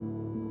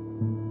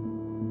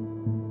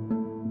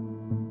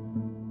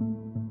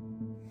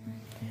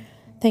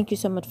Thank you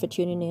so much for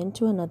tuning in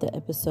to another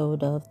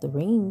episode of The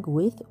Ring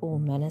with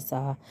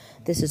Omanasa.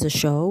 This is a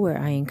show where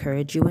I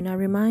encourage you and I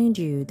remind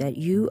you that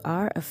you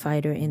are a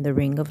fighter in the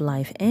ring of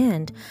life,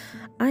 and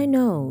I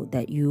know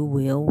that you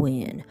will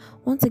win.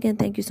 Once again,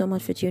 thank you so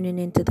much for tuning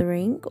into The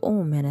Ring.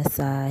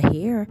 Omanasa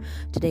here.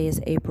 Today is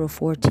April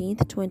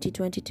 14th,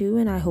 2022,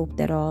 and I hope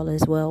that all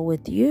is well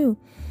with you.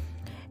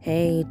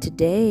 Hey,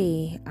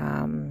 today,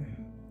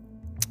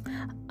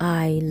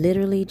 I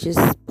literally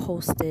just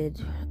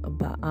posted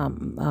about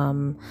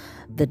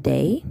the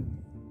day,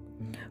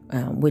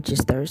 which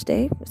is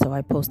Thursday. So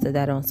I posted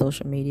that on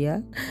social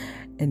media,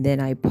 and then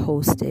I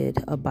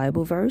posted a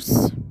Bible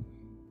verse,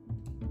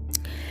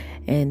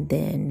 and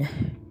then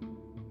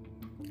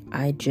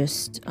I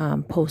just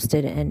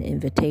posted an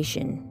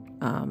invitation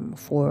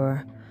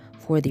for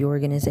the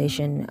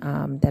organization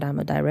that I'm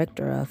a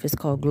director of. It's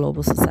called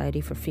Global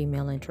Society for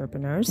Female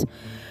Entrepreneurs.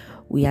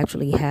 We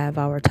actually have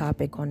our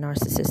topic on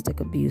narcissistic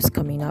abuse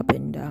coming up,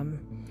 and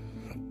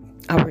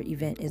our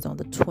event is on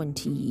the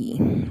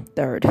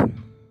 23rd.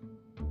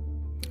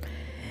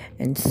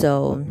 And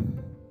so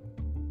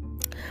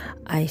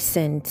I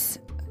sent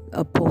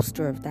a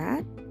poster of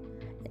that,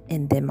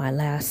 and then my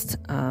last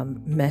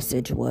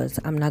message was,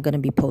 I'm not going to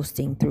be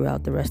posting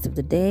throughout the rest of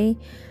the day.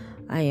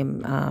 I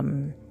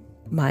am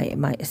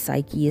my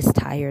psyche is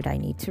tired. I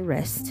need to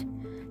rest,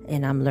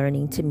 and I'm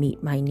learning to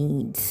meet my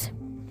needs.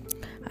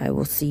 I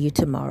will see you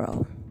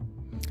tomorrow.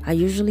 I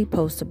usually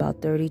post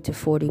about 30 to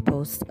 40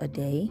 posts a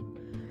day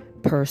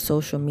per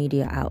social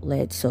media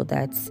outlet. So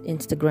that's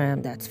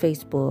Instagram, that's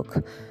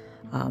Facebook,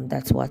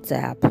 that's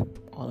WhatsApp,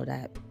 all of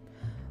that.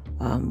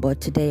 But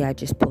today I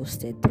just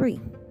posted 3.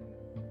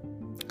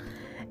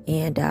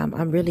 And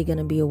I'm really going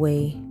to be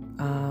away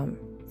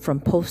from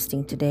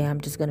posting today.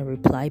 I'm just going to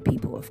reply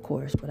people, of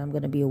course, but I'm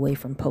going to be away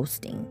from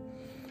posting.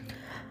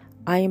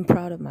 I am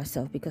proud of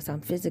myself because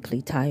I'm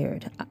physically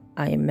tired.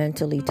 I am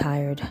mentally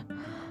tired.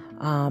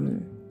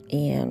 And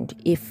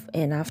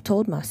I've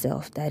told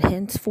myself that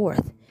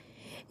henceforth,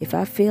 if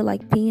I feel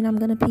like peeing, I'm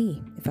going to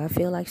pee. If I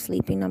feel like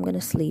sleeping, I'm going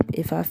to sleep.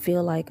 If I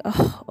feel like,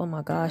 oh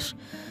my gosh,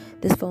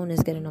 this phone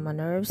is getting on my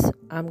nerves,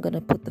 I'm going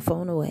to put the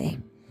phone away.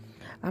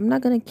 I'm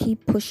not going to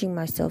keep pushing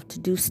myself to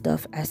do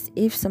stuff as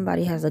if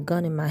somebody has a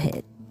gun in my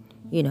head.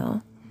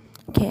 I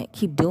can't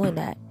keep doing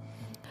that.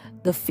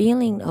 The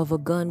feeling of a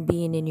gun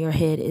being in your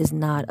head is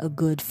not a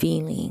good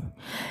feeling.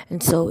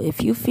 And so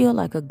if you feel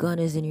like a gun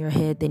is in your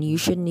head, then you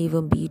shouldn't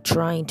even be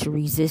trying to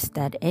resist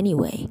that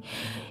anyway.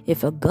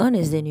 If a gun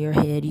is in your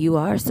head, you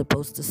are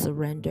supposed to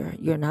surrender.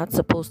 You're not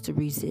supposed to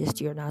resist.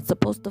 You're not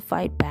supposed to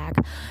fight back.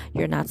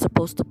 You're not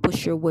supposed to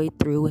push your way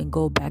through and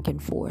go back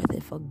and forth.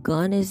 If a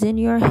gun is in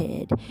your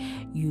head,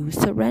 you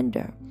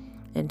surrender.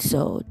 And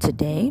so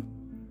today,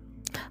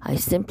 I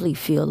simply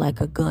feel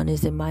like a gun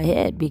is in my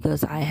head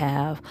because I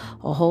have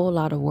a whole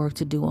lot of work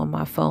to do on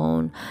my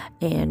phone,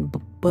 and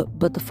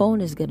but the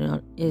phone is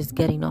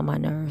getting on my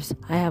nerves.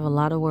 I have a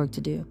lot of work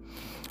to do,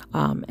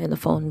 and the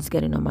phone is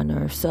getting on my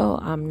nerves. So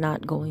I'm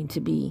not going to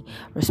be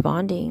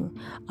responding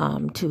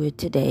to it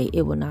today.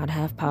 It will not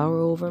have power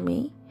over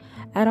me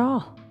at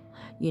all.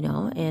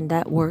 And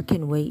that work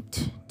can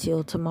wait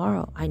till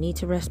tomorrow. I need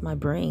to rest my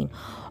brain.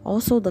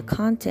 Also, the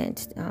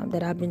content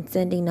that I've been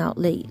sending out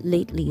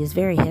lately is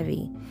very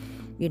heavy.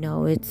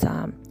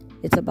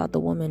 It's about the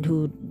woman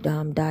who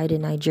died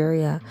in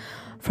Nigeria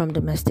from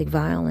domestic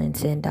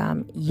violence. And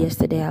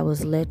yesterday I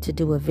was led to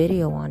do a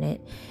video on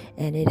it,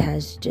 and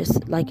it's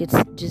just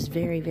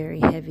very, very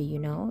heavy.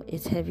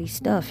 It's heavy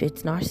stuff.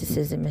 It's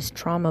narcissism. It's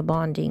trauma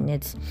bonding.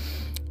 It's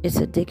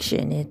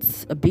addiction,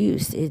 it's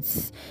abuse,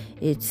 it's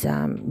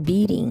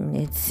beating,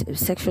 it's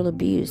sexual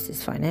abuse,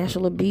 it's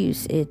financial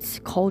abuse, it's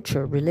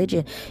culture,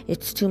 religion.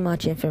 It's too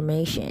much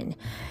information,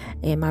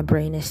 and my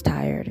brain is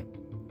tired.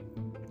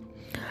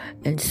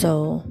 And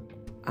so,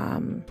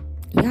 I'm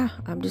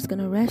just going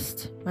to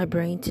rest my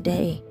brain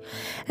today.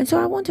 And so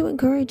I want to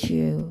encourage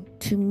you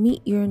to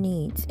meet your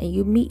needs, and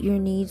you meet your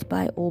needs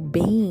by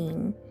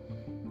obeying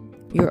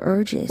your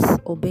urges,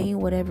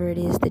 obeying whatever it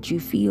is that you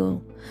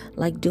feel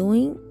like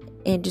doing,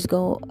 and just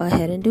go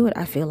ahead and do it.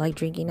 I feel like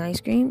drinking ice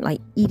cream, like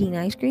eating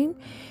ice cream.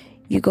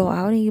 You go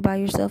out and you buy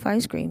yourself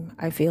ice cream.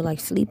 I feel like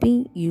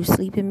sleeping, you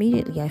sleep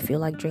immediately. I feel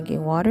like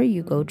drinking water,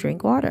 you go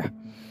drink water.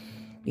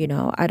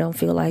 I don't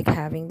feel like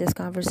having this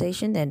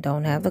conversation, then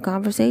don't have the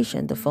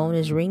conversation. The phone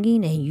is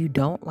ringing and you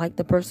don't like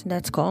the person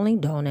that's calling,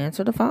 don't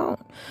answer the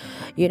phone.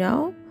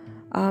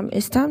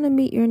 It's time to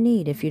meet your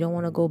need. If you don't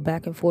want to go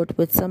back and forth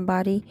with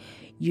somebody,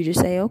 you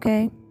just say,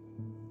 okay.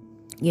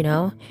 You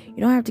don't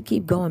have to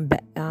keep going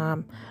back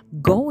and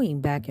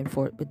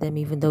forth with them,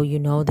 even though you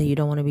know that you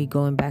don't want to be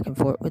going back and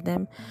forth with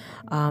them.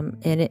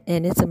 And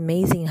it's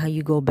amazing how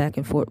you go back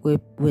and forth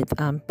with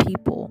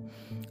people,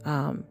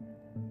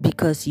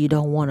 because you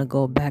don't want to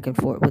go back and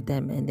forth with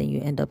them, and then you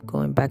end up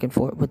going back and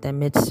forth with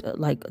them. It's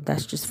like,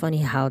 that's just funny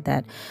how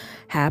that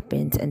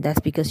happens, and that's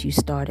because you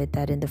started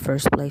that in the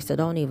first place. So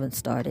don't even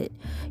start it.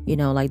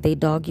 Like they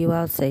dog you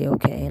out, say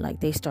okay.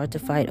 Like they start to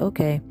fight,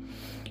 okay.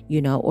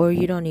 Or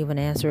you don't even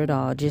answer at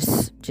all,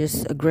 just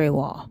a gray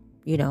wall,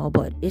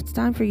 but it's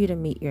time for you to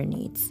meet your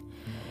needs.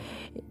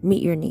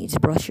 Meet your needs.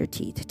 Brush your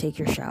teeth. Take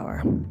your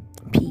shower.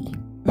 Pee.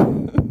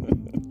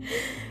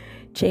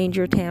 Change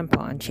your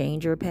tampon.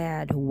 Change your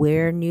pad.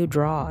 Wear new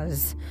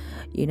drawers.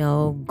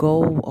 Go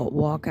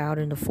walk out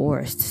in the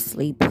forest.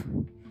 Sleep.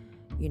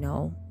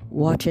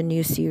 Watch a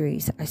new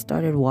series. I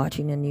started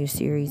watching a new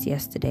series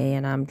yesterday,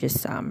 and I'm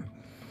just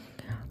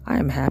I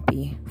am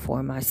happy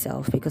for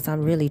myself because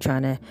I'm really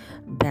trying to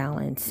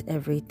balance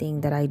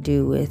everything that I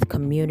do with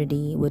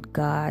community, with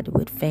God,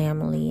 with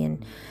family,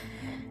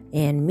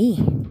 and me.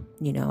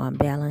 I'm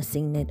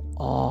balancing it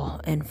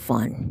all and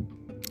fun.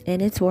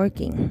 And it's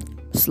working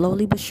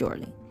slowly but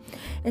surely.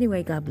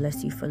 Anyway, God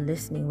bless you for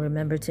listening.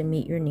 Remember to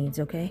meet your needs,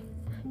 okay?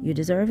 You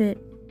deserve it.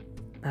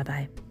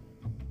 Bye-bye.